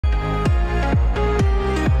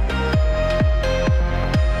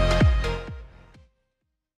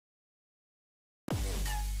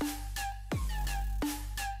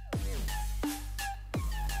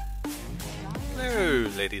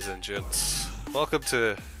ladies and gents. Welcome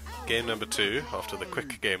to game number 2 after the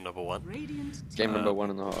quick game number 1. Game number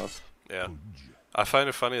 1.5. Yeah. I find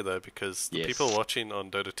it funny though because the Yes. people watching on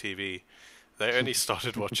Dota TV, they only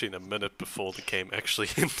started watching a minute before the game actually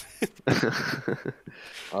ended.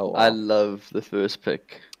 Oh, wow. I love the first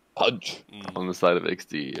pick Pudge. on the side of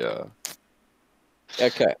Exdee.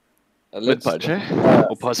 Okay. With Pudge, eh?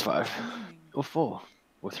 Or plus 5. Or 4.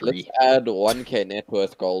 Or 3. Let's add 1k net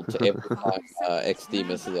worth gold to every time XD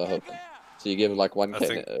misses a hook. So you give like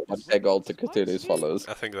 1k gold to Cthulhu's followers.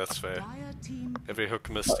 I think that's fair. Every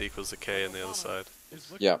hook missed equals a K on the other side.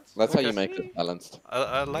 Yeah, that's how you make it balanced.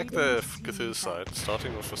 I like the Cthulhu side,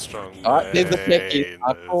 starting off with strong. Alright, there's the techies.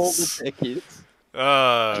 I call the Nice. techies.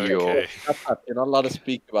 Ah, okay. Shut up, you're not allowed to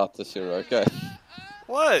speak about this hero, okay?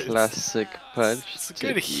 What? Classic Pudge. It's a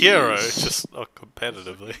good hero, just not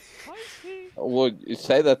competitively. Well, you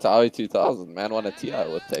say that to RE2000, man won a TI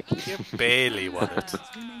with techies. You barely won it.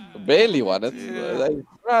 Barely won it. Yeah. They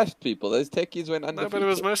thrashed people. Those techies went No, undefeated. but it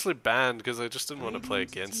was mostly banned because I just didn't want to play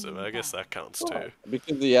against him. I guess that counts too.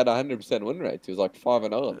 Because he had a 100% win rate. He was like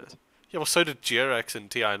 5-0 on it. Yeah, well, so did Jirax in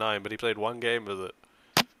TI9, but he played one game with it.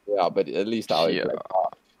 Yeah, but at least how he Yeah. played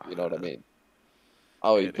half, you know what I mean?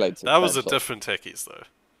 Oh, he played That was a substantial. different techies though.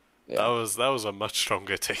 Yeah. That was a much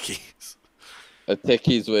stronger techies. A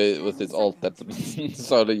techies with his ult that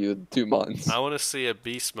solo you in 2 months. I want to see a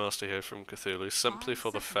Beastmaster here from Cthulhu simply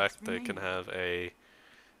for the fact they can have a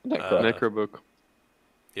Necrobook.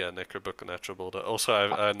 Necrobook and Natural Builder. Also,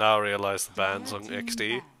 I now realize the bans on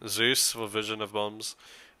XD. Zeus for Vision of Bombs.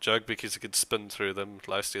 Jug because he can spin through them.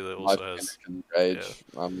 Lifestealer also has. Rage.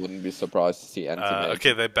 I wouldn't be surprised to see anti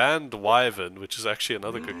Okay, they banned Wyvern, which is actually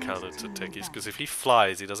another good counter to techies, because if he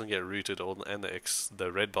flies, he doesn't get rooted, and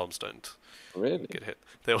the red bombs don't Really? get hit.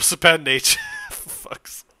 They also banned Nature. For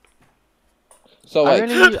fuck's sake. So wait,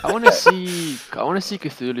 I want to see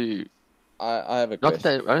Cthulhu. I have a Not question.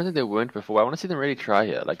 that I don't think they weren't before. I want to see them really try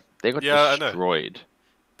here. Like they got Yeah, I know. destroyed.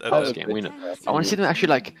 That Last is- game, we know. I want to see them actually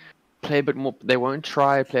like play a bit more. They won't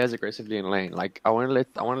try play as aggressively in lane. Like I want to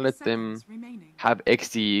let them have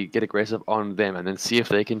XD get aggressive on them, and then see if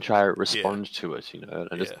they can try respond to it. You know,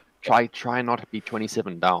 and just try not to be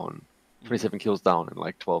 27 down, 27 kills down in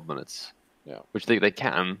like 12 minutes. Yeah. Mm. Which they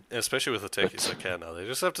can. Especially with the techies, they can now. They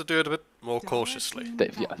just have to do it a bit more cautiously.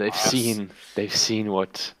 They've seen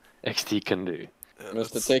what XD can do.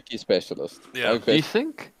 Mr. Techie Specialist. Yeah. Do Okay. you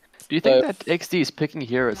think that XD is picking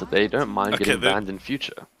heroes that they don't mind Okay, getting then- banned in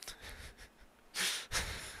future?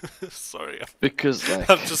 Sorry, Because like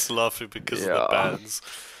I'm just laughing because of the bans.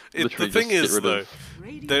 The Literally thing just is, get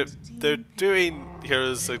rid though, of- they're doing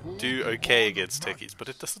heroes that do okay against techies, but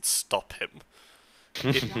it doesn't stop him.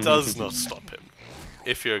 It does not stop him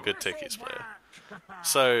if you're a good techies player.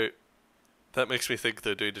 So that makes me think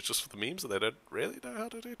they're doing it just for the memes, and they don't really know how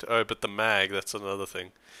to do it. Oh, but the mag, that's another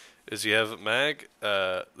thing. Is you have mag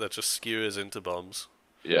that just skewers into bombs,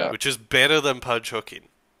 yeah. which is better than Pudge hooking.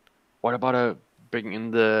 What about bringing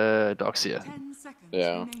in the Doxia?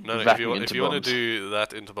 Yeah. No, if Vacuum you into want to bombs. do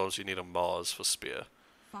that into bombs, you need a Mars for spear.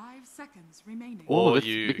 5 seconds remaining. Or Oh,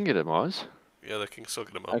 you- we can get a Mars. Yeah, they can still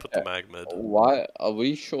get them up at the Okay. mag mid. Why are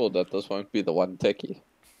we sure that this won't be the one techie?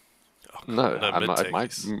 Oh, No, no, mid it might.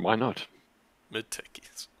 techies. Why not? Mid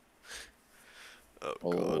techies. Oh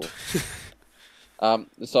Oh. god.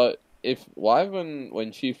 So if Wyvern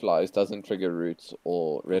when she flies doesn't trigger roots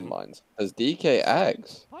or red lines, does DK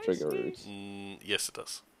Ags trigger roots? Yes, it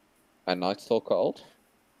does. And Night Stalker ult?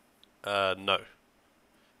 No.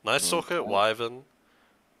 Night Stalker, Wyvern.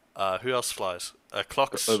 Who else flies?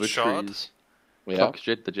 Clock's Over Shard. trees. Yeah. Clock's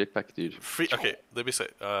jet, the jetpack dude. Okay, let me say.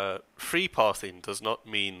 Free pathing does not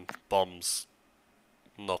mean bombs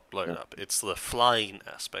not blown up. It's the flying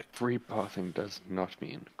aspect. Free pathing does not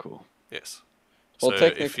mean cool. Yes. Well, So if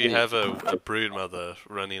technically- you have a brood mother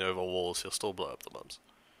running over walls, he'll still blow up the bombs.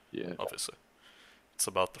 Yeah. Obviously, it's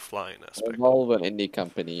about the flying aspect. Evolve an indie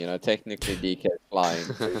company, you know, technically DK is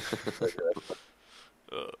flying.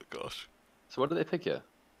 Oh gosh. So what do they pick here?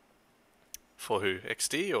 For who?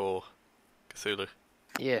 XD or Cthulhu?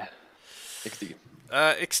 Yeah. XD.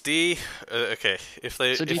 XD. Okay, if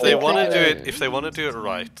they So do you if they think want to they- do it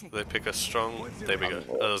right, they pick a strong. There we go.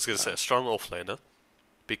 I was gonna say a strong offlaner,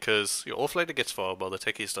 because your offlaner gets far while the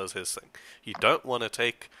techies does his thing. You don't want to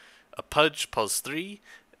take a Pudge pos 3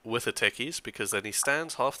 with a techies, because then he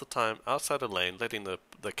stands half the time outside a lane, letting the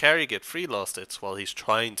carry get free last hits while he's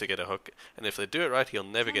trying to get a hook. And if they do it right, he'll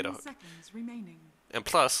never get a 10 hook. seconds remaining. And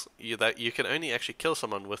plus, you can only actually kill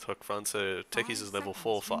someone with hook front, so techies is level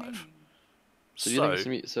 4 or 5. So do you think it's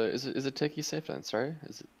me? So is it techie safe then? Sorry,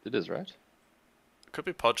 it is right. Could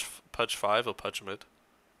be Pudge 5 or Pudge mid.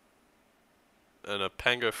 and a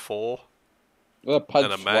Pango 4, Well, Punch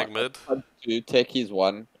and a Mag 1, mid. Punch 2, Techies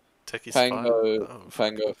 1, Techies 5. Pango, Oh, fuck.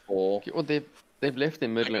 Pango 4. Okay, well, they've left their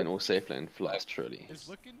mid lane or safe lane flush, surely. It's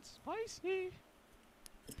looking spicy.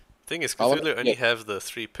 Thing is, I wanna- Cthulhu only yeah. have the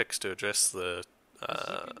 3 picks to address the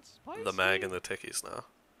Mag spicy. and the Techies now.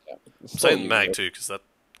 Yeah. I'm Still saying you Mag can too, because that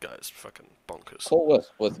guy's fucking bonkers. Call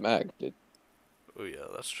with Mag, dude. Oh yeah,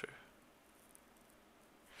 that's true.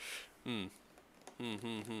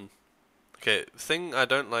 Okay, thing I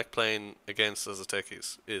don't like playing against as a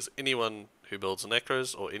techies is anyone who builds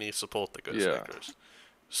necros or any support that goes Yeah. necros.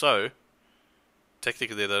 So,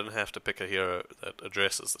 technically they don't have to pick a hero that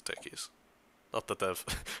addresses the techies. Not that they've,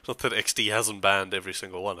 not that XD hasn't banned every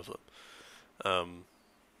single one of them.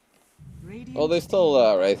 Well, there's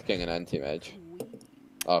still Wraith King and Anti-Mage.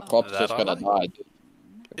 Quap's That just I gonna like. die, dude.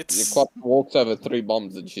 It's Quap walks over 3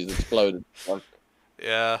 bombs and she's exploded. Like,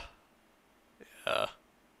 yeah.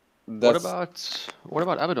 that's, What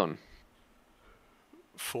about Abaddon?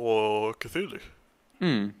 For Cthulhu.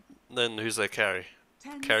 Hmm. Then who's their carry?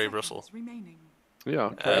 Carry Bristle.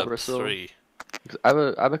 Yeah, Carry At Bristle. 3.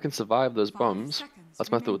 Abba can survive those 5 bombs. seconds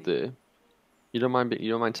That's my thought remaining. there. You don't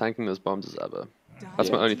mind tanking those bombs as Abba. That's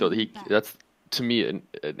Yeah. my only thought. That's to me a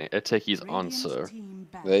techie's Radiant answer, team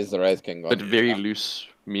back. there's the Wraith King but gone. very loose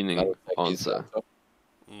meaning Another Techies answer. answer.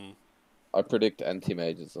 Mm. I predict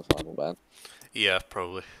Anti-Mage is the final ban. Yeah,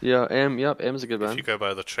 probably. Yeah, M's a good If ban. you go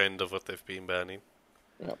by the trend of what they've been banning.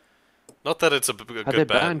 Yep. Not that it's a good ban.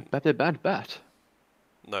 Have they banned Bat?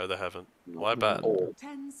 No, they haven't. Why ban? Or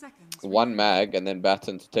 10 seconds 1 Mag and then bat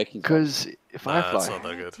into Techies. Because Nah, it's Firefly not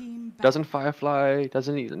that good. Team back.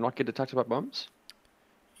 doesn't he not get attacked by bombs?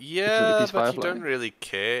 Yeah, he's but you Firefly. don't really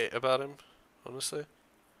care about him, honestly.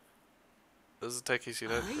 As a techies, you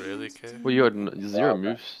don't really care. Well, you had zero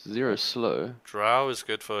moves, zero slow. Drow is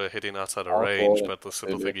good for hitting outside of I'll range, call it but the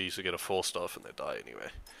simple failure. thing is you get a 4-star and they die anyway.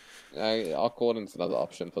 Arcordon's another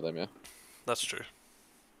option for them, yeah. That's true.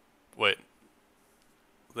 Wait.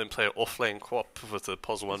 Then play offlane Quap with the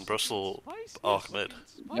pos 1 Bristle Arc mid.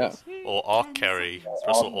 Yeah. Or Arc carry,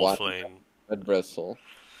 Bristle Arc 1. offlane. Mid Bristle.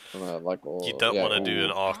 Or, You don't yeah, want to do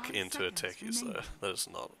an or- Arc 5 into a seconds techies though. remaining. That is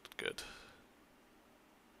not good.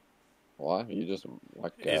 Why? You just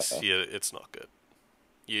like It's not good.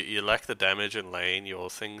 You lack the damage in lane, your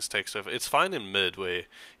things take stuff. It's fine in mid where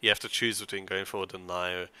you have to choose between going for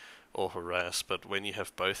deny or harass, but when you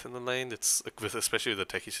have both in the lane, it's especially with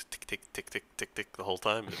the techies tick tick tick tick tick tick the whole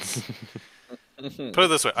time. It's put it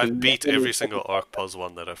this way, I've beat every single Arc Pos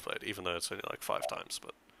 1 that I've played, even though it's only like 5 times,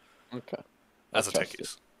 but Okay. as a trust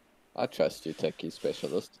techies. I trust you, Techie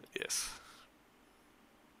specialist. Yes.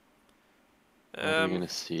 What are we gonna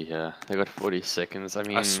see here? They got 40 seconds. I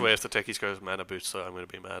mean, I swear if the techies goes mana boots, so I'm gonna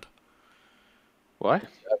be mad. What?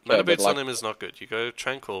 Mana but boots like- on him is not good. You go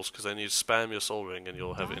tranquils because then you spam your soul ring and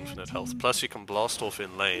you'll have infinite health. Plus you can blast off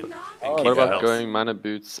in lane and keep What your about health. going mana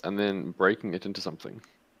boots and then breaking it into something?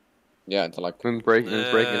 Yeah, into like Then breaking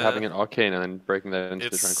it, having Nah. an arcane, and then breaking that into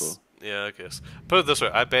the It's tranquil. yeah, I guess. Put it this way,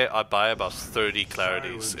 I bet I buy about 30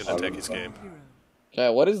 clarities in a techies game. Hero. Okay,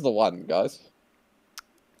 what is the one, guys?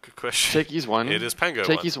 Good question. Techie's one. It is Pango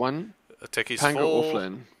Techie's one. A techies Pango 4,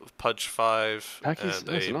 offlane. Pudge 5, Packy's- and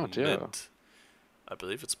it's a not, mid. yeah. I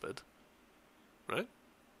believe it's mid. Right?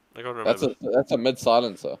 I can't remember. That's a mid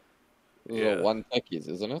silencer. This is Yeah. a 1 Techies,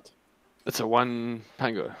 isn't it? It's a one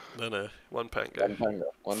Pango. No, one Pango. 1 Pango.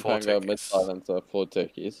 1 Four Pango, Techies. mid silencer, 4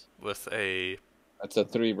 Techies. With a That's a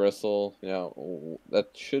 3 Bristle. Yeah,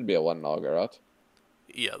 that should be a 1 Naga, right?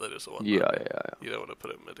 yeah, that is the one. Yeah. You don't want to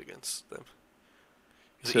put it mid against them.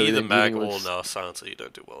 So Either then mag dealing or with- now silencer, you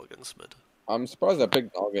don't do well against mid. I'm surprised I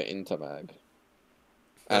picked Naga into Mag.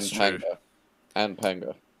 And That's true. Pango. And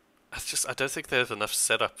Pango. I don't think there's enough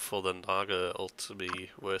setup for the Naga ult to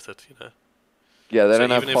be worth it, you know. Yeah, they So don't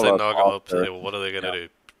have even if they follow-up Naga up, after. what are they gonna do?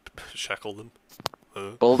 Shackle them?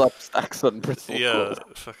 Build up stacks on Bristle. Yeah,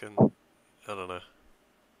 fucking. I don't know.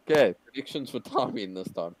 Okay, predictions for timing this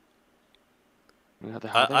time.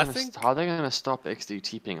 I think- How are they gonna stop XD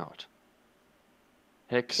TPing out?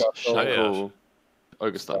 Hex, Shackle. Shackle,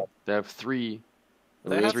 Ogre Star. They have 3.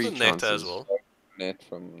 They have three the net as chances. well. Net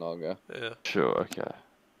from Naga. Yeah. Sure, okay.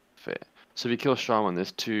 Fair. So if you kill Shaman,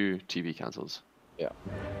 there's 2 TP cancels.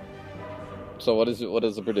 So what is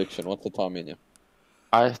the prediction? What's the timing? Yeah.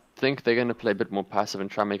 I think they're gonna play a bit more passive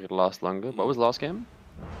and try and make it last longer. What was the last game?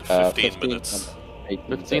 15 minutes.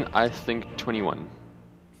 15, I think 21.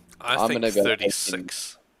 I I'm think gonna go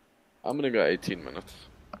 36. I'm gonna go 18 minutes.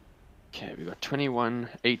 Okay, we got 21,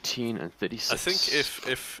 18, and 36. I think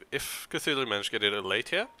if Cthulhu managed to get it late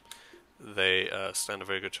here, they stand a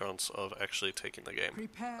very good chance of actually taking the game.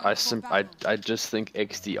 Prepare I for battle. just think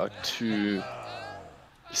Exdee are too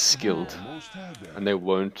skilled, and they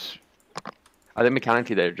won't. I think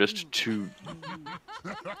mechanically they're just too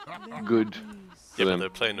good for Yeah, but them. they're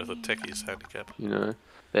playing with a techies handicap. You know,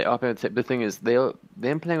 they are playing with the thing is them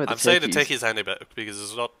playing with I'm the saying the techies. techies handicap because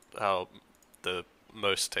it's not how the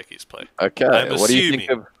most techies play. Okay, I'm what do you think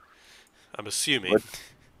assuming. of? I'm assuming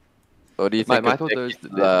What do you My think of thought those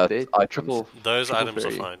Techies, they triple those triple items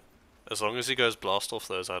fairy. are fine. As long as he goes blast off,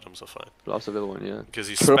 those items are fine. Blast of the other one, yeah. Because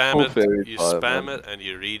you Triple spam fairy it, you fire, spam man. it, and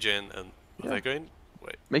you regen, and Yeah. they're going.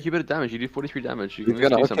 Wait, Make you a bit of damage. You do 43 damage. You He's can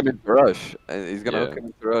gonna do hook him something. into Rush, and he's gonna Yeah. hook him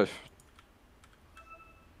into Rush.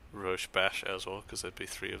 Roche bash as well, because there'd be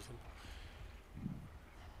 3 of them.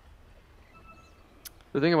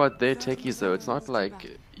 The thing about their techies though, it's not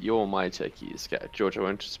like you're my techies. Okay, George, I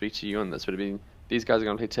won't speak to you on this, but I mean, these guys are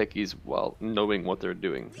gonna play techies while knowing what they're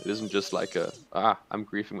doing. It isn't just like I'm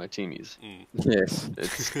griefing my teamies. Yes.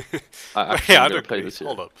 It's Wait, actually I gonna don't play agree. this here.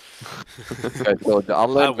 Hold up. Okay, George, I'll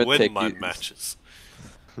I learn mid win my techies. matches.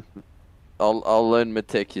 I'll learn mid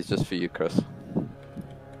techies just for you, Chris.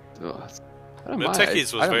 Ugh, I don't The mind. techies I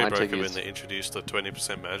was don't very mind broken techies. when they introduced the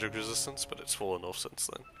 20% magic resistance, but it's fallen off since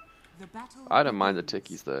then. The battle I don't mind the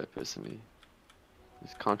begins. techies though, personally.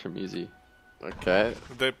 Just counter them easy. Okay.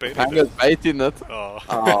 They baited Panga's it. baiting it. Oh.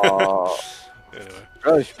 Oh. Anyway.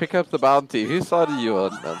 Rush, pick up the bounty. Whose side are you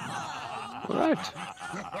on, man? Alright.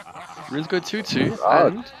 Runes go 2-2, Oh,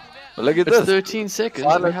 and Look at it's this. 13 seconds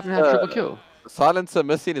and we haven't had triple kill. Silencer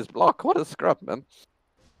missing his block. What a scrub, man.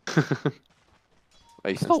 Oh,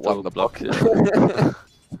 he still Still won the block. blocked,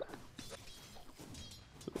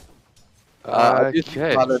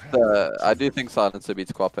 Okay. I do think Silencer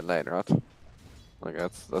beats Quap in lane, right? Like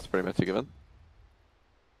that's pretty much a given.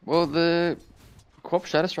 Well, the Quap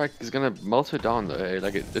Shadow Strike is gonna melt her down though. Eh?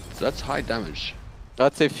 Like that's high damage.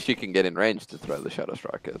 That's if she can get in range to throw the Shadow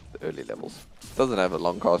Strike at the early levels. Doesn't have a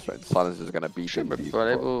long cast range. Silencer is gonna beat Sure, him. but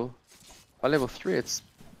by level 3 it's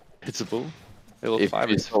hittable. Level If 5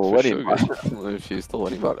 she's is still for winning, sure good. if she's still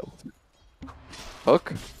winning by level 2.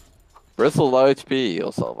 Hook. Bristle low HP.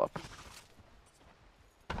 He'll solve up.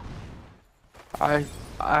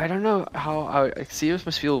 I don't know how I Sears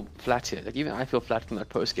must feel flat here. Like even I feel flat from that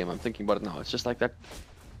post game. I'm thinking about it now. It's just like that.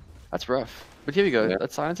 That's rough. But here we go. Yeah.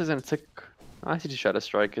 That Silencer's gonna tick nicely to Shadow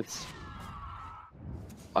Strike. It's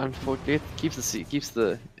unfortunately it keeps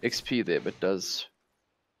the XP there, but does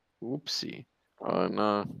whoopsie. Oh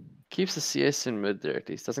no. Keeps the CS in mid there at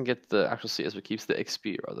least. Doesn't get the actual CS, but keeps the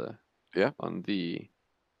XP rather. Yeah. On the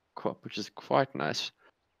Quap, which is quite nice.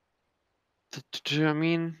 I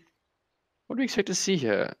mean, what do we expect to see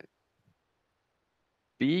here?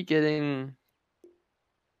 B getting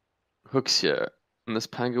hooks here, and this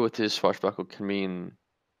Panga with his swashbuckle can mean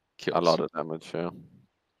kills. A lot of damage, yeah.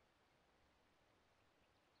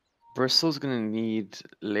 Bristol's gonna need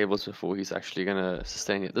labels before he's actually gonna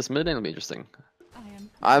sustain it. This mid lane will be interesting.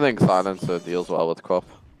 I think Silencer deals well with Quap.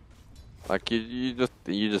 Like you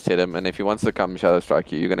just hit him, and if he wants to come Shadow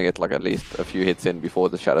Strike you, you're gonna get like at least a few hits in before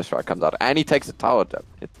the Shadow Strike comes out, and he takes a tower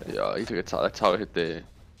hit. Yeah, he took a that tower hit there.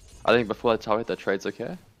 I think before that tower hit, that trade's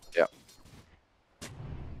okay. Yeah.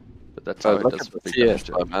 But that So tower look does at the big CS, damage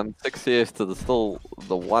to though, him. man. 6 CS to still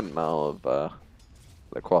the 1 now of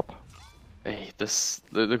the Quap. Hey,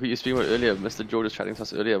 look what you speaking about earlier. Mr. George was chatting to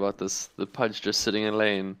us earlier about this. The Pudge just sitting in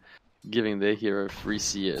lane, giving their hero free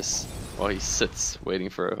CS while he sits waiting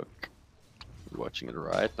for a hook. You're watching it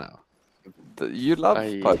right now. You love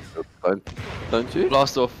Pudge, don't you?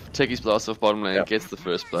 Blast off, Techies blast off bottom lane, Yep. gets the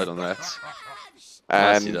first blood on that.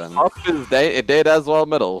 And Nicely done. top is dead as well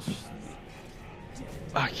middle.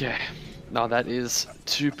 Okay, now that is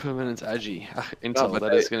 2 permanent Agi. No, Intel, but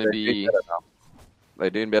that is going to be... They're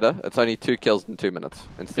doing better. It's only 2 kills in 2 minutes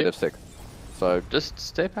instead of 6. So Just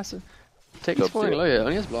stay passive. Techies Job falling zero. low here,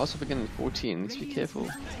 only has blast off again in 14, needs to be careful.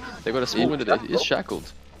 They've got a small window there, he is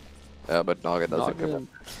shackled. yeah, but Naga doesn't come in.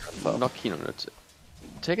 So, Not keen on it.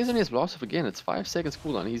 Techies only has blast off again, it's 5 seconds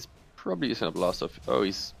cooldown, he's probably just going to blast off. Oh,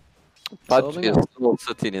 he's... Pudge solving is it. still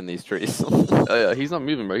sitting in these trees. Oh yeah, he's not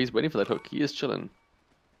moving, bro. He's waiting for that hook. He is chilling.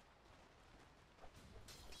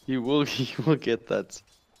 He will get that.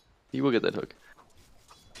 He will get that hook.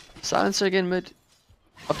 Silencer again mid.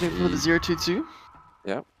 Updating with the 0-2-2.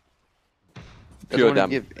 Yeah. Doesn't Pure wanna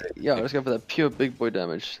damage. Yeah, let's go for that pure big boy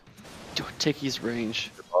damage. Take his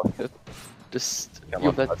range. Just Come yo,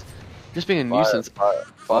 on, that, Pudge. just being a nuisance.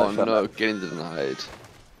 Oh no, getting denied.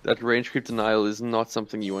 That range creep denial is not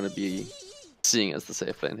something you want to be seeing as the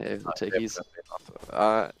safe lane here. The techies.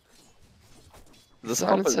 The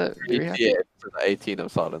silencer. Very happy. Yeah, 18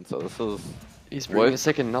 of Silencer. This is He's bringing What? a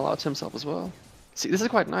second null out to himself as well. See, this is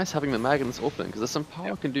quite nice having the mag in this offlane, because there's some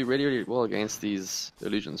power can do really, really well against these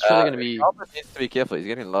illusions. Sure, they're going to be... Shaman needs to be careful, he's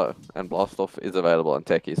getting low, and Blast Off is available on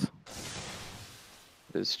techies.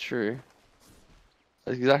 It's true.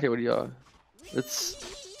 That's exactly what you are. There's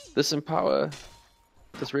some power.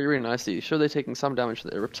 That's really, really nicely. Sure, they're taking some damage to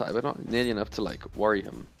the Riptide, but not nearly enough to, like, worry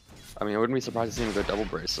him. I mean, I wouldn't be surprised to see him go double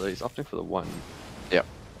brace, so he's opting for the 1. Yep.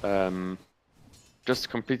 Just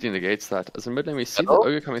completely negates that. As in mid lane, we see the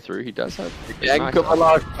Ogre coming through. He does have a Yank nice of a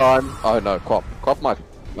lifetime. Oh no, Quap. Quap might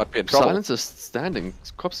be in trouble. Silence is standing.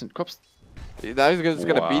 Cops. Now he's just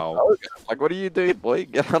gonna beat the Wow. Ogre. Like, what are you doing, boy?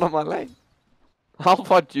 Get out of my lane. I'll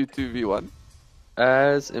fight you 2v1.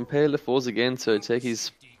 As Impaler falls again, so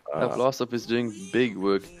Techies Blast Up is doing big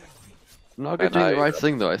work. Naga doing the right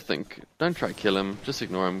thing though, I think. Don't try kill him, just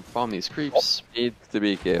ignore him, farm these creeps. Needs to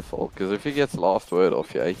be careful, because if he gets last word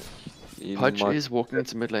off you, he Pudge might is walking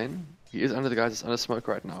into mid lane. He is under the guys, under smoke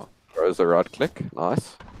right now. throws a right click.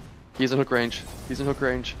 Nice. He's in hook range. He's in hook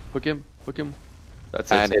range. Hook him. Hook him.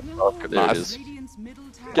 That's And it. it's There it nice. is. Radiant's middle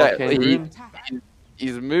tower Okay, Arcane he- Rune.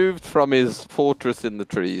 He's moved from his fortress in the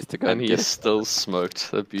trees to go And and he get is still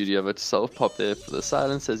smoked. The beauty of it. Self pop there for the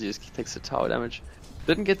silence as he just takes the tower damage.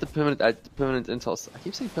 Didn't get the permanent intel. I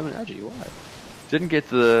keep saying permanent agi. Why? Didn't get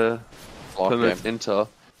the block permanent game. intel.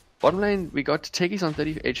 Bottom lane, we got Techies on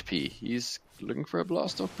 30 HP. He's looking for a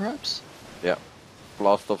blast off, perhaps. Yeah.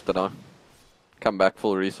 Blast off the now. Come back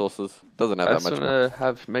full resources. Doesn't have I that just much.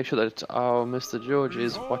 want to make sure that our Mr. George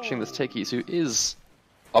is watching this Techies, who is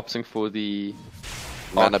opting for the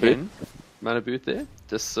Mana boot. Arcane mana boot there.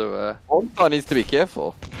 Just so Monster needs to be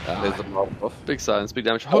careful. Ah. There's a blast off. big silence, big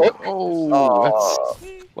damage. Hook! Oh,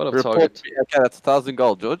 that's what a Report target. me. Okay, that's 1,000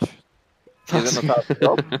 gold, George. He's in 1,000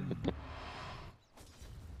 gold.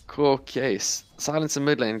 Cool case. Silence in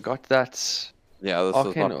mid lane. Got that. Yeah, this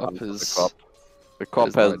Arcane is not up fun for the is- crop. The crop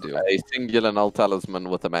is not has ideal. a singular null talisman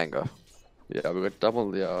with a mango. Yeah, we got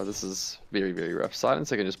double. Yeah, this is very, very rough.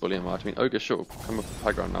 Silence, I can just bully him out. I mean, Ogre, sure. Come up with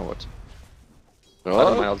high ground now. What? I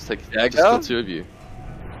don't mind. I'll just take Yeah, just go. the 2 of you.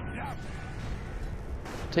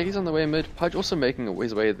 Techies on the way mid. Pudge also making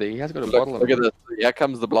his way there. He has got a bottle. Look on at him. this. Here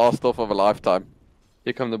comes the blast off of a lifetime.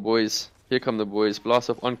 Here come the boys. Here come the boys. Blast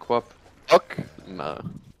off on Quap. Hook? No.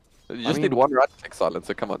 You just need mean- one right click,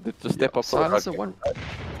 Silencer. Come on, just step up. for a right Silencer click. one.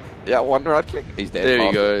 Yeah, one right click. He's dead. There you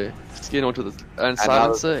fast. go. Skin onto the and now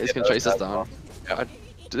Silencer the- is gonna chase us yeah, down. yeah.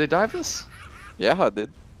 Do they dive this? Yeah, I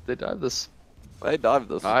did. They dive this. They dived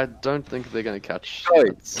this. I don't think they're gonna catch. Go,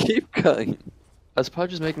 That's- keep going. As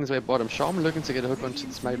Pudge is making his way bottom, Shaman looking to get a hook onto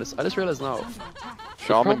this Magnus. I just realized now. Shaman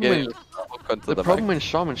problem getting when- hook onto The the problem back. when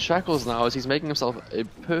Shaman shackles now is he's making himself a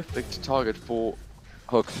perfect target for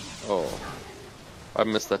Hooks. Oh, I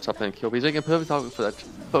missed that top lane kill. But he's making a perfect target for that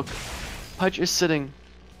hook. Pudge is sitting.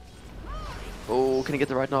 Oh, can he get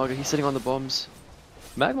the right Naga? He's sitting on the bombs.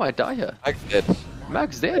 Mag might die here. Mag's dead.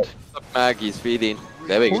 Mag's dead. Mag, he's feeding.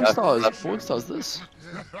 There we Porn go. stars. Porn stars this.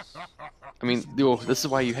 I mean, this is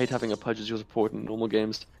why you hate having a Pudge as your support in normal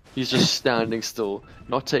games. He's just standing still,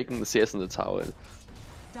 not taking the CS in the tower.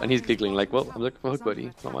 And he's giggling like, well, I'm looking for hook, buddy.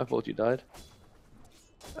 It's not my fault you died.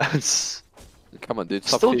 It's Come on, dude.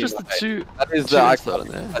 Stop still feeding just the my mate. two. That is two the insta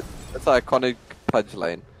in there. that's the iconic Pudge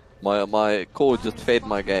lane. My core just fed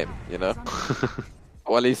my game, you know?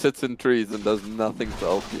 While he sits in trees and does nothing to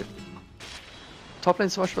help you. Top lane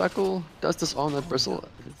Swashbuckle does disarm that bristle.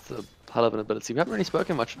 It's a hell of an ability. We haven't really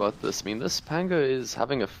spoken much about this. I mean, this Pango is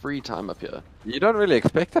having a free time up here. You don't really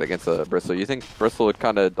expect that against a Bristle. You think Bristle would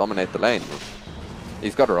kind of dominate the lane.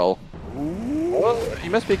 He's got a roll. Well,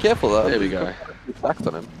 you must be careful though. There we go. He's stacked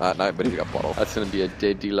on him. No, but he's got bottle. That's going to be a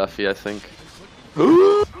dead Luffy, I think.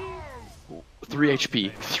 3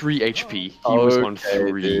 HP. 3 HP. He was on Okay,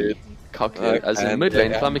 3. dude. Calculate. As in And mid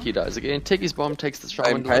lane, yeah. Flamiki dies again. Tiggy's bomb takes the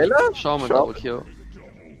Shaman. Impaler? Shaman Shaman. double kill.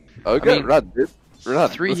 Okay, I mean, run, dude. Run.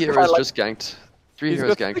 3 This guy, heroes like, just ganked. 3 he's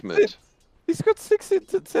heroes got ganked 6 mid. in. He's got 6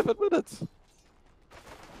 hits in 7 minutes.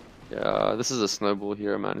 Yeah, this is a snowball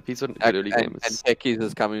hero, man. If he's on good early game, And it's... Techies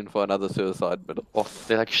is coming for another suicide middle. Oh,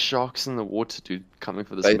 they're like sharks in the water, dude, coming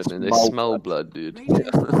for this They mid lane. They smell smell blood. blood, dude.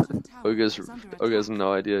 Radiant's bottom tower Ogre's is under Ogre has attack.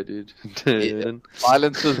 no idea, dude.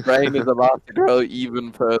 Silence's brain is about to grow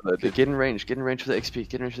even further. Okay, Dude. get in range for the XP,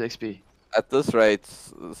 get in range for the XP. At this rate,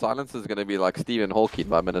 Silence is going to be like Stephen Hawking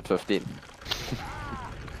by minute 15.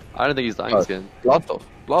 I don't think he's dying Oh. again. Blast off.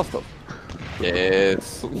 Blast off.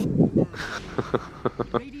 Yes.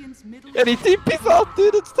 Radiant's middle And he tower TP's out,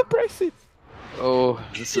 dude. It's depressing. Oh,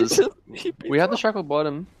 this is... We have the shackle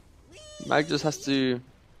bottom. Mag just has to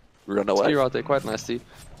Run clear away. out there quite nicely.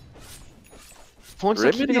 Pawn's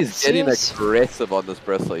not keeping Remedy up is the getting CS. aggressive on this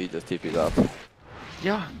Bristle. He just TP's out.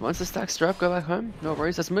 yeah, once the stack's drop, go back home. No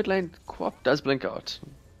worries. That's mid lane. Quap does blink out.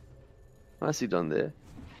 Nicely done there.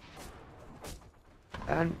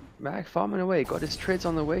 And Mag farming away. Got his treads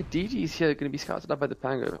on the way. DG's here, going to be scouted up by the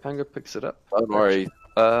Pango. Pango picks it up. Don't worry.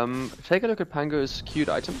 Take a look at Pango's queued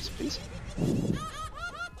items, please.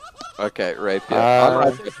 Okay, Rapier.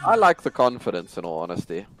 Uh, I like the confidence, in all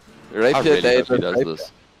honesty. I Rapier, really David, hope he does Rapier.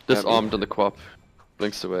 this. Disarmed on the Quap.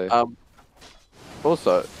 Blinks away.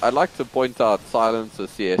 Also, I'd like to point out Silencer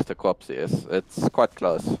CS to Quap CS. It's quite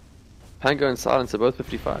close. Pango and Silence are both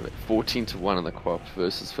 55. 14 to 1 on the Quap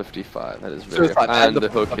versus 55. That is very Suicide, and the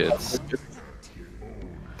hook hits.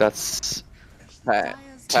 That's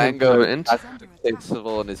Tango int. has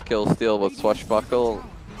successful in his kill steal with Swashbuckle.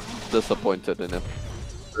 Disappointed in him.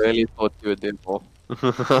 Really thought he would do more.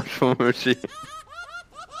 Unfortunately.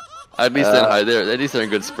 At least they're high. At least they're in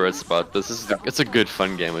good spirits. But this is it's a good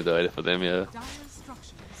fun game with Dota for them. Yeah.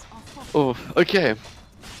 Oh, okay.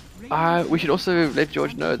 We should also let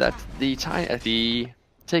George know that the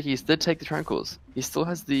Techies did take the Tranquils. He still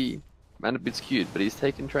has the Mana Boots queued, but he's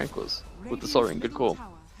taken Tranquils with the Sol Ring. Good call.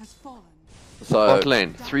 So, Bot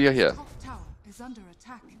lane, 3 are here.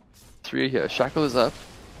 3 are here. Shackle is up.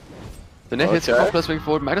 The net hits Okay. Cop, swing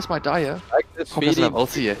forward. Magnus might die here. Magnus Cop doesn't have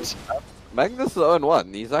feeding. ulti yet. Magnus is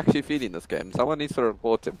 0-1. He's actually feeding this game. Someone needs to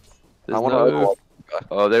report him. There's I want no... to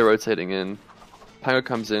Oh, they're rotating in. Pango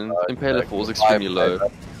comes in. Impaler falls extremely low.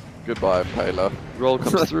 Goodbye, Impaler. Roll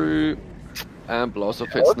comes through. And blast off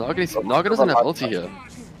hits. Naga doesn't have ulti here.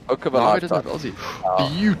 Hook of a Naga doesn't lifetime. have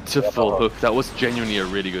ulti. Beautiful hook. That was genuinely a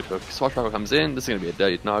really good hook. Swashbuckle comes in. This is going to be a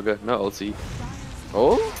dead Naga. No ulti.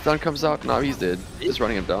 Oh? Stun comes out. Now he's dead. Just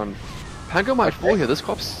running him down. Pango might fall here. This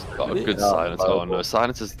cop's got a good silence. Oh no,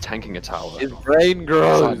 silence is tanking a tower. His brain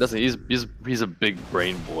grows. Doesn't he's a big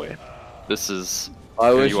brain boy. This is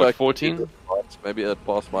I wish you what, I 14? Maybe I'd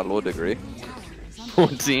pass my law degree.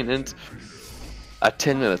 14 and at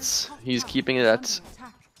 10 minutes. He's keeping it at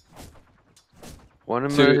 1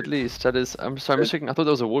 minute at least. That is I'm sorry, I'm just checking. I thought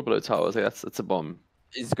there was a ward below tower. I was like, that's a bomb.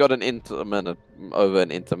 He's got an interminute, over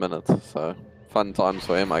an interminute, so fun times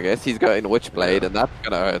for him, I guess. He's going Witchblade, and that's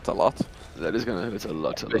gonna hurt a lot. That is gonna hurt a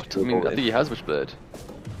lot. I mean, I think he has Witchblade.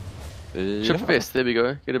 Yeah. Chip Fist, there we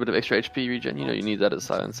go. Get a bit of extra HP regen. You know you need that as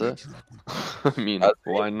silencer. I mean,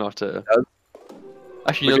 why not?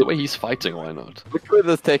 Actually, you know, the way he's fighting, why not? Look where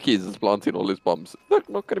this Techies is planting all his bombs. They're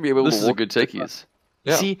not going to be able This to is a walk. good techies.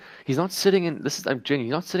 Yeah. See, he's not sitting in. This is I'm genuine.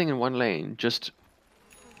 He's not sitting in one lane, just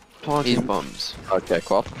planting bombs. Okay,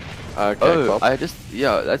 Quap. Okay, Oh,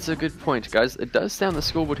 Quap. that's a good point, guys. It does say on the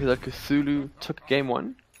scoreboard here that Cthulhu took game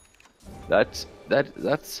 1. That's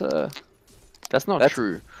not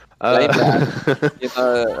true. Blame that. You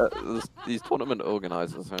know, these tournament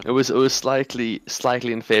organizers. Huh? It was slightly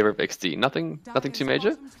in favor of Exdee. Nothing too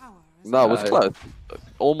major. No, it was close.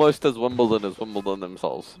 Almost as Wimbledon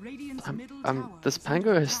themselves. This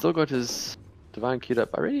Pango has still got his divine queued up.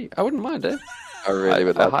 I wouldn't mind, eh? I really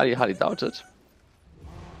would I like highly doubt it.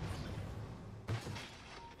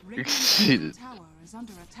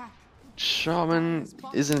 Shaman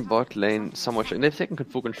is in bot lane somewhat. They've taken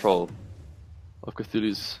full control of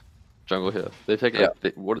Cthulhu's jungle here. They've taken.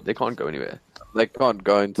 They can't go anywhere. They can't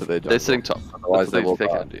go into their jungle. They're sitting top. Otherwise That's what they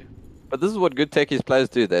will can do. But this is what good techies players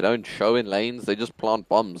do. They don't show in lanes. They just plant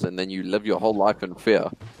bombs, and then you live your whole life in fear.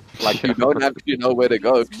 Like you don't actually know where to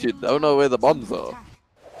go because you don't know where the bombs are.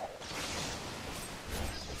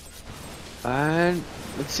 And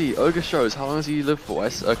let's see. Ogre shows how long does he live for?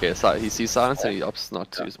 Okay, so he sees silence and he opts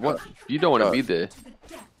not to. What? You don't want to be there.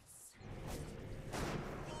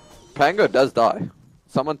 Pango does die.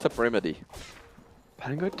 Someone tip Remedy.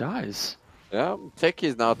 Pango dies. Yeah,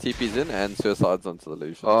 techies now TP's in and suicides on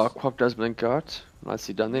solutions. Oh, Quap does blink out.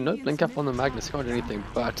 Nicely done there. No blink up on the Magnus. Can't do anything.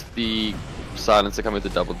 But the silencer coming with the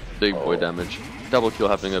double big boy damage. Double kill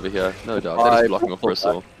happening over here. No doubt. That is blocking off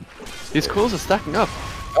Bristle. These calls are stacking up.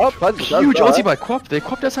 Oh, Punch does Huge die. ulti by Quap there.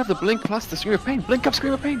 Quap does have the blink plus the Scream of Pain. Blink up,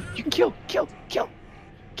 Scream of Pain. You can kill. You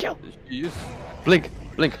use- Blink,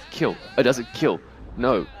 kill. It doesn't kill.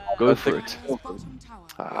 No, go for it.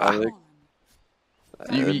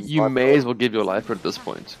 You may as well give your life for it at this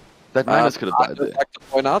point. That Magnus could have died I'd there. like to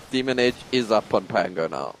point out, Demon Edge is up on Pango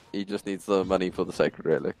now. He just needs the money for the Sacred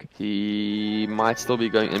Relic. He might still be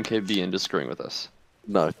going MKB and just screwing with us.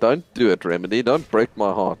 No, don't do it, Remedy. Don't break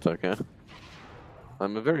my heart, okay?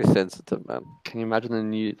 I'm a very sensitive man. Can you imagine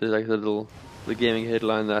the gaming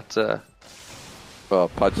headline that Oh,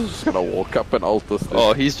 Pudge is just gonna walk up and ult this thing.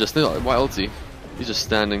 oh, he's just why ulti? He's just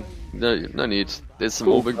standing. No need. There's some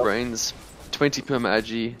more big brains. 20 per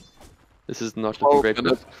Magi. This is not looking great.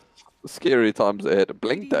 Minutes. Scary times ahead.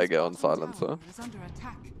 Blink dagger on silencer.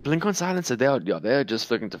 Blink on silencer. They're just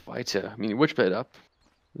looking to fight here. I mean, which played up.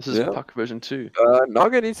 This is Yeah. Puck version 2.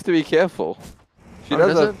 Naga needs to be careful. She Naga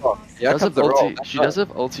does does have. have- Oh, yeah, Does comes have the roll. ulti, she does have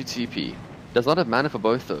ulti TP. Does not have mana for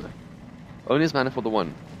both though. Only has mana for the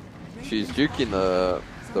one. She's juking the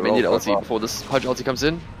We roll. need so ulti far. before this Pudge ulti comes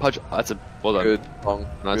in. Pudge, that's a well done. Good song.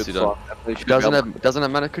 Nicely good done. song. They should Doesn't be able-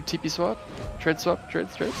 have mana. Could TP swap? Trades.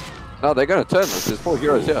 No, they're gonna turn this. There's 4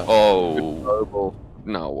 heroes here. Oh, Horrible.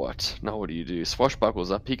 now what? Now what do you do? Swashbuckles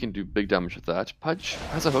up. He can do big damage with that. Pudge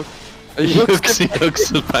has a hook. He hooks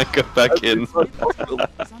the banker back in.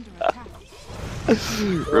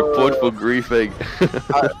 Report for griefing.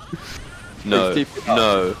 No, TP up.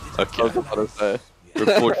 no. I was Okay. about to say.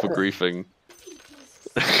 Report for griefing.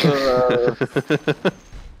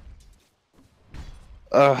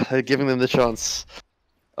 They're giving them the chance.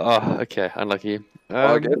 Oh, okay, unlucky.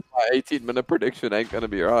 I guess my 18-minute prediction ain't gonna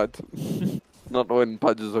be right. Not when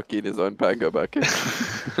Pudge is hooking his own Pango back in.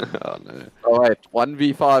 Oh no. Alright,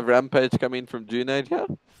 1v5 Rampage coming from Junaid here.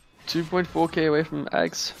 2.4k away from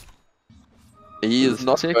Ags. He is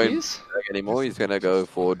not going Techies? Drag anymore. He's gonna go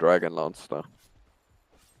for Dragon Lance now.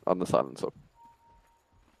 On the silencer.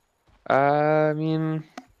 I mean,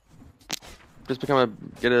 just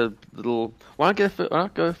get a little. Why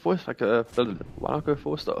not go force like a? Why not go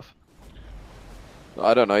 4-staff?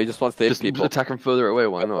 I don't know. He just wants to hit Just people. attack from further away.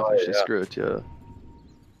 Why not? Oh, Actually, yeah. screw it. Yeah.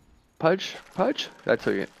 Pudge. That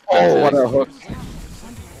took it. Oh, what a hook!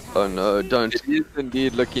 Oh no! Don't. It is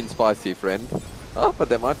indeed looking spicy, friend. Oh, but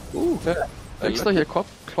they might. Ooh, yeah. I'm still here. Klopp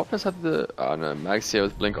has had the. Oh no! Max here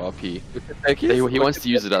with Blink RP. He wants to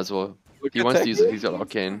use it as well. He wants to use it. He's got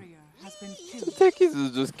Arcane. Techies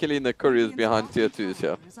is just killing the couriers behind tier 2s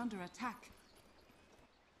here.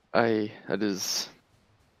 That is.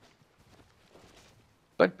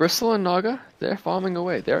 But Bristle and Naga, they're farming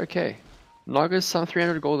away. They're okay. Naga's some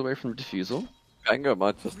 300 gold away from defusal. Pango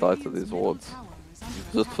might just die to these wards.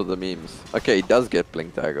 Just for the memes. Okay, he does get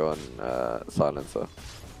Blink Dagger on Silencer.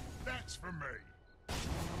 That's for me.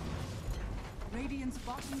 Radiant's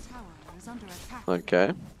bottom tower is under attack.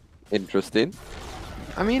 Okay. Interesting.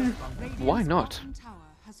 I mean, why not? Bottom tower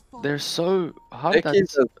has fallen. They're so. How did Techies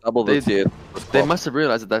has that? double the they- tier. They must have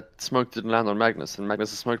realized that smoke didn't land on Magnus, and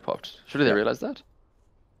Magnus' smoke popped. Surely they realized that?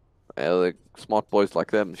 Yeah, the smart boys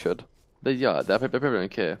like them should. They probably don't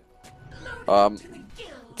care.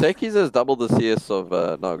 Techies has double the CS of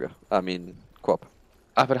Naga. I mean, Quap.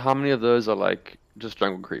 But how many of those are like just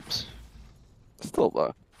jungle creeps? Still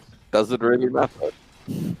though. Does it really matter?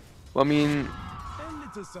 Well, I mean, A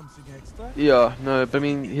little something extra. yeah, no, but I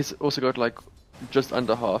mean, he's also got like just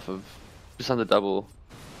under double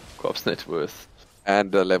Quap's net worth.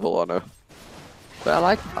 And a level honor. But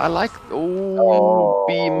I like. Oh,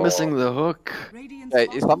 B missing the hook. Radiant's Hey,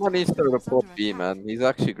 bottom someone needs to tower is report under B, attack. man. He's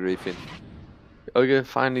actually griefing. Ogre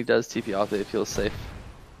finally does TP out there, feels safe.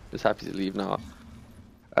 Just happy to leave now.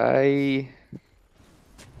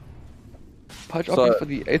 Pudge So- opting for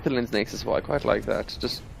the Aetherlens next as well, I quite like that.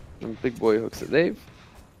 Just some big boy hooks that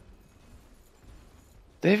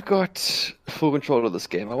they've got full control of this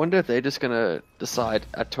game. I wonder if they're just gonna decide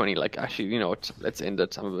at 20, like, actually, you know what, let's end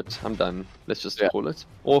it, I'm done, let's just Yeah. call it.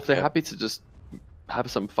 Or if they're Yeah. happy to just have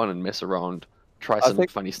some fun and mess around, try I some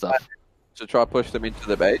think- funny stuff. To try push them into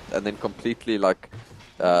the base and then completely like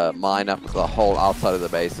mine up the whole outside of the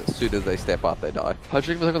base. As soon as they step out, they die. Pudge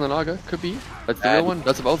looking for the hook on the Naga, could be. That's the And- real one,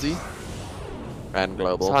 that's a ulti. And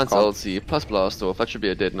global. Silence Can't- ulti plus blast off. That should be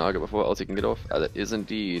a dead Naga before ulti can get off. That is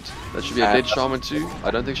indeed. That should be a And- dead Shaman too.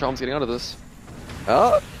 I don't think Shaman's getting out of this.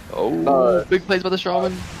 Oh, Oh, No. big plays by the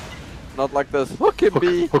Shaman. not like this. Hook him,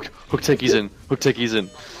 B. Hook takey's in. Hook takey's in.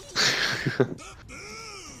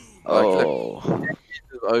 Oh,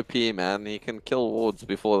 He's OP, man. He can kill wards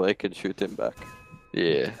before they can shoot him back.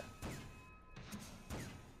 yeah.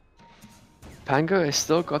 Pango has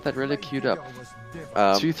still got that relic queued up.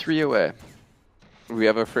 2-3 away. We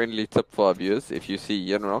have a friendly tip for our viewers. If you see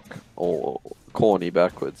Yinrock or Corny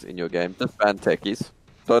backwards in your game, just ban techies.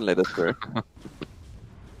 Don't let it through.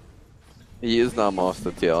 He is now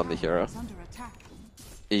master tier on the hero. Is under attack.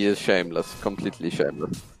 He is shameless, completely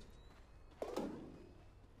shameless.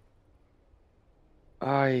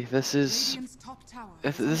 Aye, this is. Radiant's top tower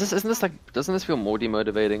Isn't this like? Doesn't this feel more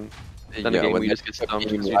demotivating? Then again, when we they just get stumped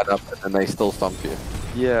team because you- right up and they still stomp you.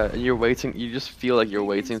 Yeah, and you're waiting. You just feel like you're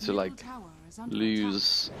waiting Radiant's to middle like tower is under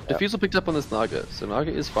lose. Yeah. Defusal picked up on this Naga, so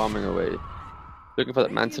Naga is farming away. Looking for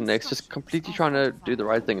that Manta next, just completely trying to do the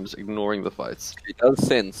right thing and just ignoring the fights. He does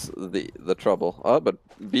sense the trouble. Oh, but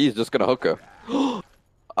B is just gonna hook her.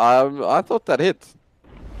 I thought that hit.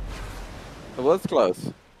 It was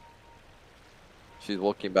close. She's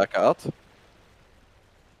walking back out.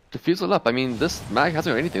 Defusal up. I mean, this mag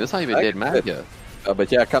hasn't got anything. This is not even a dead mag here. But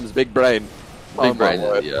here comes Big Brain. Big Brain,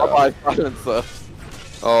 yeah. Oh, my silencer.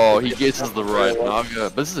 Oh, he guesses the right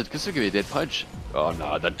Naga. But this could be a dead punch. Oh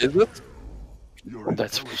no, Is it?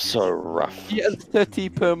 that's so rough. He has 30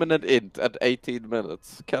 permanent int at 18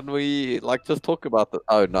 minutes. Can we, like, just talk about that?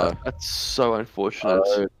 Oh, no. That's so unfortunate.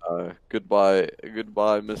 Oh, no. Goodbye,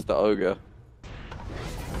 Mr. Ogre.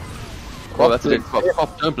 Oh, that's it.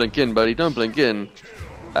 Pop, don't blink in, buddy. Don't blink in.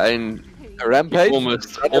 And A rampage?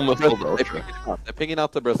 almost all the ultra. They're picking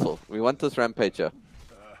out the bristle. We want this rampage here.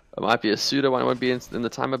 It might be a pseudo one. It won't be in the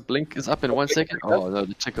timer. Blink is up in 1 second. Oh no,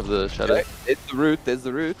 the tick of the shadow. Okay, there's the root. There's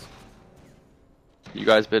the root. You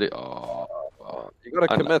guys better. Oh, You gotta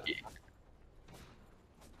commit. unlucky.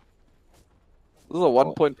 This is a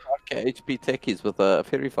 1.5k HP techies with a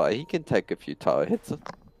fairy fire. He can take a few tower hits.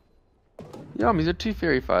 Yeah, he's got 2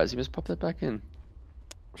 fairy fires. You must pop that back in.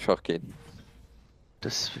 Shocking.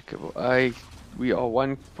 Despicable. We are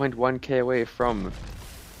 1.1k away from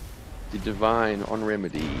the divine on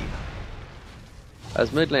remedy.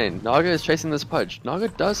 As mid lane, Naga is chasing this pudge. Naga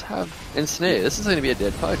does have ensnare. This is going to be a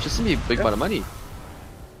dead pudge. This is going to be a big amount of money.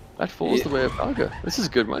 That falls the way of Naga. This is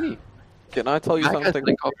good money. Can I tell you Naga has something?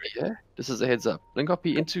 Blink OP, yeah? This is a heads up. Blink OP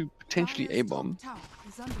into potentially a bomb.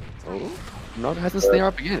 Oh. Naga has ensnare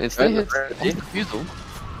up again. Ensnare hits. Pulls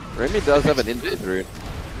defusal. Remy does have an injured rune.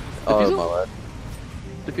 Oh Defusal? my word.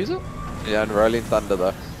 Defusal? Yeah, and Rolling Thunder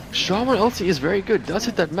though. Shaman ulti is very good. Does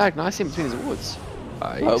hit that mag nicely in between his wards.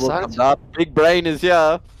 Big Brain is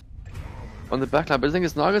here. On the backline, but the thing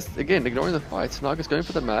is, Naga's again ignoring the fights. Naga's going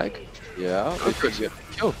for the mag. Yeah. Go for it.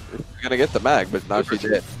 Kill. She's gonna get the mag, but now she's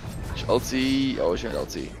dead. Ulti. Oh, she had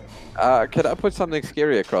ulti. Can I put something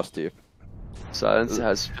scary across to you? Silence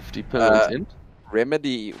has 50 permanent in.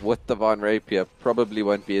 Remedy with Divine Rapier probably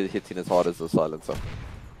won't be hitting as hard as the Silencer.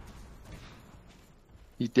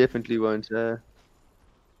 He definitely won't.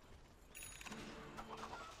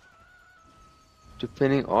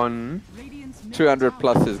 Depending on. 200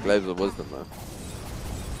 plus his Glaives of Wisdom though.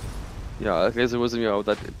 Yeah, there's a wisdom. Yeah,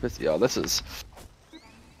 that. Yeah, this is.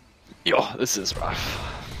 Yeah, this is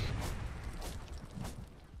rough.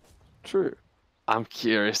 True. I'm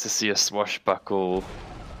curious to see a swashbuckle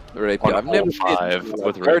Rapier. on I've never all 5 seen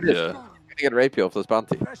with There it is. rapier. I'm gonna get Rapier off this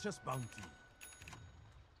bounty. Precious bounty.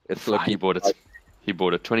 It's He looking. bought it. He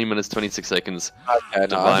bought it. 20 minutes, 26 seconds. Okay, no,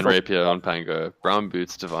 Divine Rapier on Pango. Brown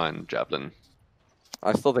Boots, Divine Javelin.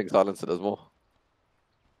 I still think Silencer does more.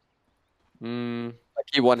 Hmm. Like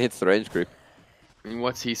he one hits the range group. I mean,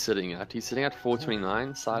 what's he sitting at? He's sitting at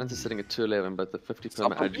 429. Silence is sitting at 211, but the 50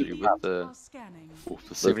 permanent agility with the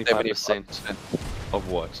 75% of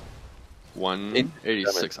what?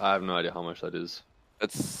 186. I have no idea how much that is.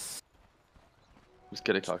 It's Let's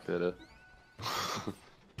get a calculator.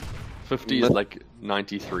 50 is like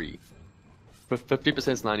 93. 50%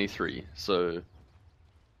 is 93, so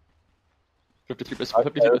 53%.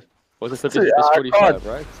 50%. What's it? 50 is 45,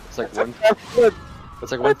 right? It's like one.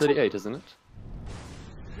 It's like 138, isn't it?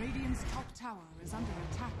 Radiant's top tower is under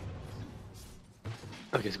attack.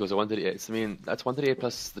 Okay, so it goes to 138. So I mean, that's 138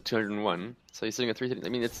 plus the 201. So you're sitting at 330. I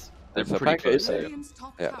mean, they're So pretty Pango close is here. Radiant's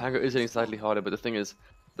top Yeah. tower Pango is hitting slightly harder, but the thing is,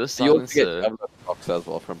 this you also get silencer, Javelin box as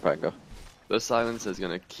well from Pango. this silencer is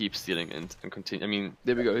gonna keep stealing int and continue. I mean,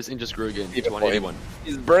 there we go. His int just grew again to 181.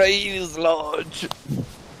 His brain is large.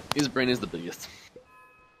 His brain is the biggest.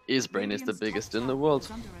 His brain is the Radiant's top biggest in the tower world.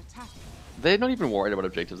 is under attack. They're not even worried about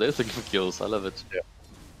objectives. They're just looking for kills. I love it. Yeah.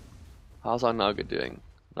 How's our Naga doing?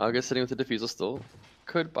 Naga's sitting with the diffuser still.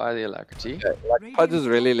 Could buy the alacrity. Like Pudge is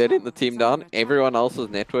really letting the team down. Everyone else's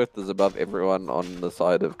net worth is above everyone on the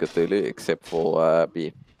side of Cthulhu except for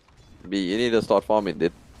B. B, you need to start farming,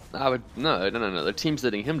 dude. But no. The team's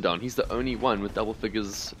letting him down. He's the only one with double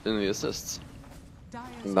figures in the assists.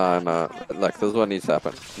 Dire's No. Like, this one needs to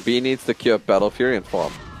happen. B needs to cure Battle Fury and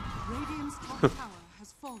farm. Radiant's top tower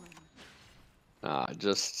has fallen.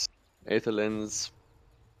 Just Aether Lens,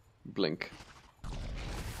 Blink.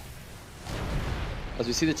 As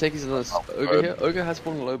we see the techies in this Ogre here, Ogre has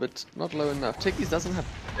fallen low, but not low enough. Techies doesn't have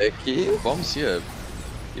Becky? bombs here.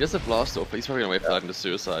 He does have blast off, but he's probably gonna wait for that into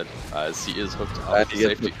suicide, as he is hooked up And for he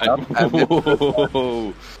gets safety. hooked up and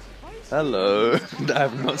Whoa! Hello! I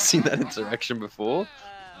have not seen that interaction before.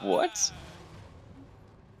 What?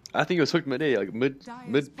 I think it was hooked mid-air, like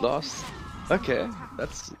mid blast. Okay,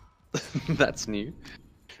 that's that's new.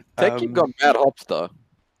 Techie got mad hops though.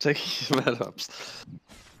 Taking mad ups.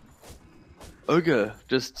 Ogre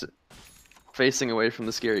just facing away from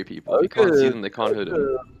the scary people. You can't see them, they can't hurt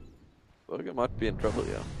him. Ogre might be in trouble,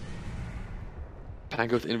 yeah.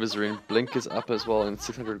 Pango with Invis Rune. Blink is up as well in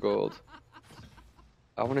 600 gold.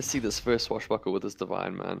 I want to see this first swashbuckle with this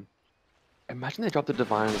divine, man. Imagine they drop the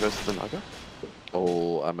divine and it goes to the Naga.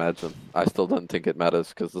 Oh, imagine. I still don't think it matters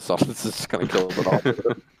because the silence is just going to kill it off.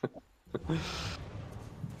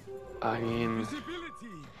 I mean,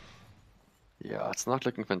 yeah, it's not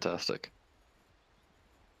looking fantastic.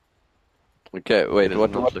 Okay, wait, It is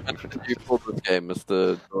what not did looking you fantastic. pull this game,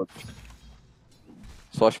 Mr. George?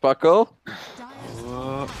 Swashbuckle?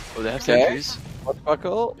 Oh, they have Okay. sentries.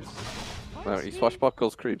 Swashbuckle? No, he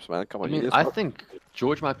swashbuckles creeps, man. Come on, I mean, you just I think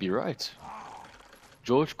George might be right.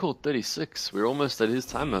 George called 36. We're almost at his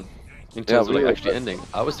timer in terms of we like were, actually ending.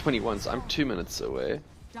 I was 21, so I'm 2 minutes away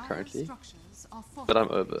currently, but I'm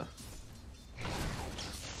over.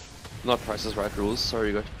 Not Price is Right rules. Sorry,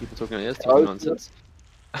 you got people talking on ears, talking nonsense.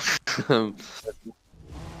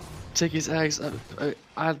 Take his eggs.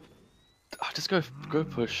 I'll just go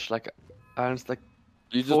push. Like, I just like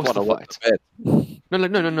you just force want the to win fight. the bet.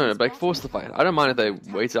 No, but like force the fight. I don't mind if they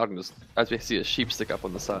wait out and just, as we see a sheep stick up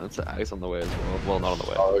on the side and Ag's on the way as well. Well, not on the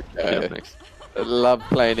way. Okay. Up next. I love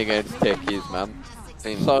playing against techies, man.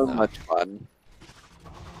 So much fun.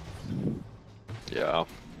 Yeah.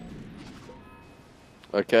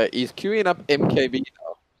 Okay, he's queuing up MKB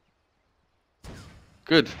now.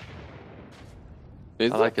 Good.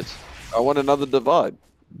 Is I like it. I want another divide.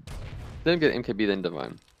 Then get MKB, then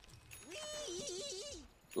Divine.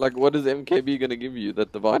 Like, what is MKB gonna give you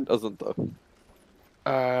that divine doesn't, though?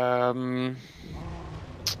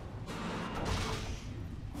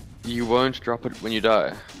 You won't drop it when you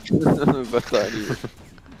die. But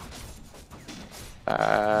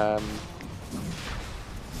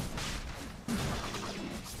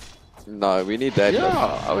no, we need that.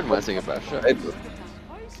 Yeah, I wouldn't mind seeing a Basher.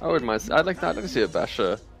 I wouldn't mind. I'd like to see a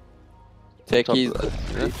Basher. Techies.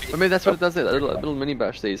 I mean, that's what it does there. A little mini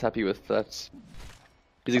bash there. He's happy with that.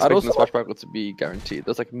 He's expecting also the swashbuckle to be guaranteed.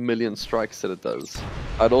 There's like a million strikes that it does.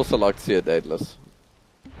 I'd also like to see a dadeless.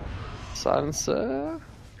 Silencer.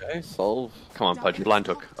 Okay, solve. Come on, Pudge. Blind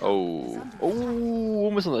hook. Oh,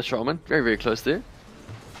 almost on the shaman. Very, very close there.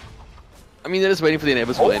 I mean, they're just waiting for the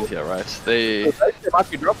inevitable end here, right? They might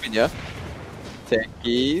be dropping, yeah.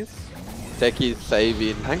 Techies. Techies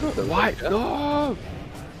saving. Pango. Why? No.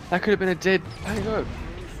 That could have been a dead Pango.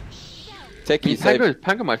 Techies saving.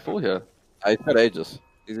 Pango might fall here. He's got ages.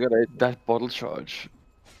 He's got ages. That bottle charge.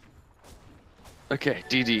 Okay,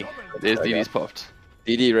 DD. There's DD's popped.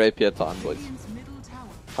 DD rapier time, boys.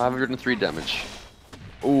 503 damage.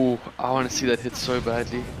 Ooh, I want to see that hit so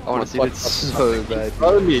badly. I want to see it so badly.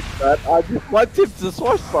 Holy that! I just want him to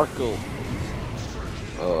swashbuckle.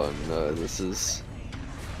 Oh no, this is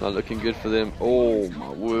not looking good for them. Oh my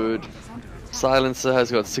word. Silencer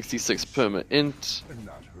has got 66 perma int.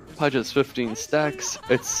 Pudge has 15 stacks.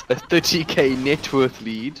 It's a 30k net worth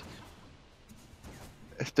lead.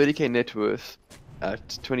 A 30k net worth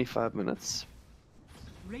at 25 minutes.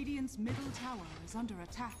 Radiant's middle tower is under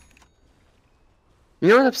attack. You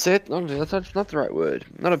know what upset? No, that's not the right word.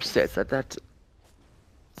 Not upset. That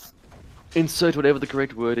insert whatever the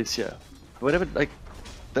correct word is here. Whatever, like,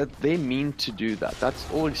 that they mean to do that. That's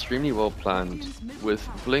all extremely well planned with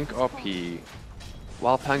Blink RP,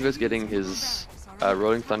 while Pango's getting his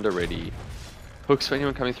Rolling Thunder ready. Hooks for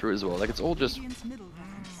anyone coming through as well. Like, it's all just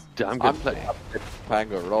damn good play.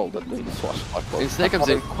 Pango rolled and then swashbuckle. And Snake comes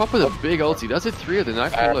in, Quap with a big ulti, does it 3 of the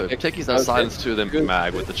knife follow. Techies does silence 2 of them,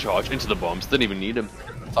 mag with the charge into the bombs, didn't even need him.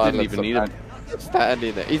 Didn't even need him.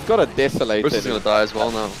 Standing there. He's got a desolator. Bristle's gonna die as well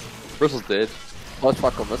now. Bristle's dead.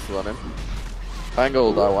 Swashbuckle misses on him. Pango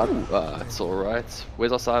will die one. It's alright.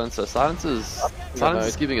 Where's our silencer?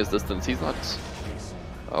 Silencer's keeping his distance, he's not...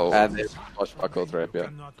 Oh. And there's swashbuckle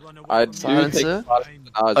rapier. I do Silencer? think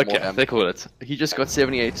Okay, they call it. He just got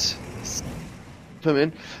 78 per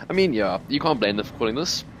min. I mean, yeah, you can't blame them for calling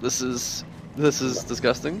this. This is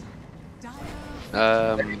disgusting.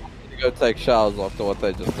 You go take showers after what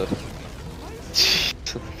they just did.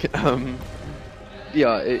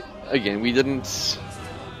 Yeah, again, we didn't...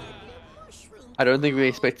 I don't think we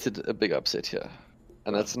expected a big upset here.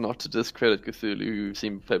 And that's not to discredit Cthulhu, who've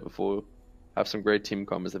seen play before, have some great team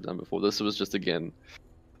combos they've done before. This was just, again,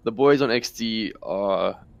 the boys on Exdee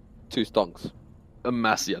are... 2 stonks.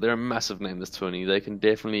 They're a massive name this tourney. They can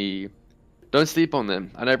definitely... Don't sleep on them.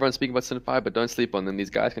 I know everyone's speaking about Sinify, but don't sleep on them. These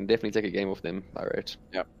guys can definitely take a game off them, by rate.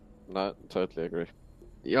 Yep. No, totally agree.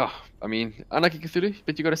 Yeah, I mean, unlucky Cthulhu,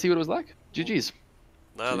 but you got to see what it was like. GG's.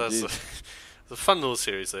 No, that's a fun little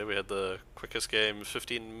series there. We had the quickest game,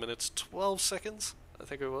 15 minutes, 12 seconds, I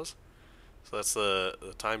think it was. So that's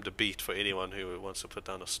the time to beat for anyone who wants to put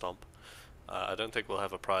down a stomp. I don't think we'll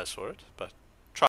have a prize for it, but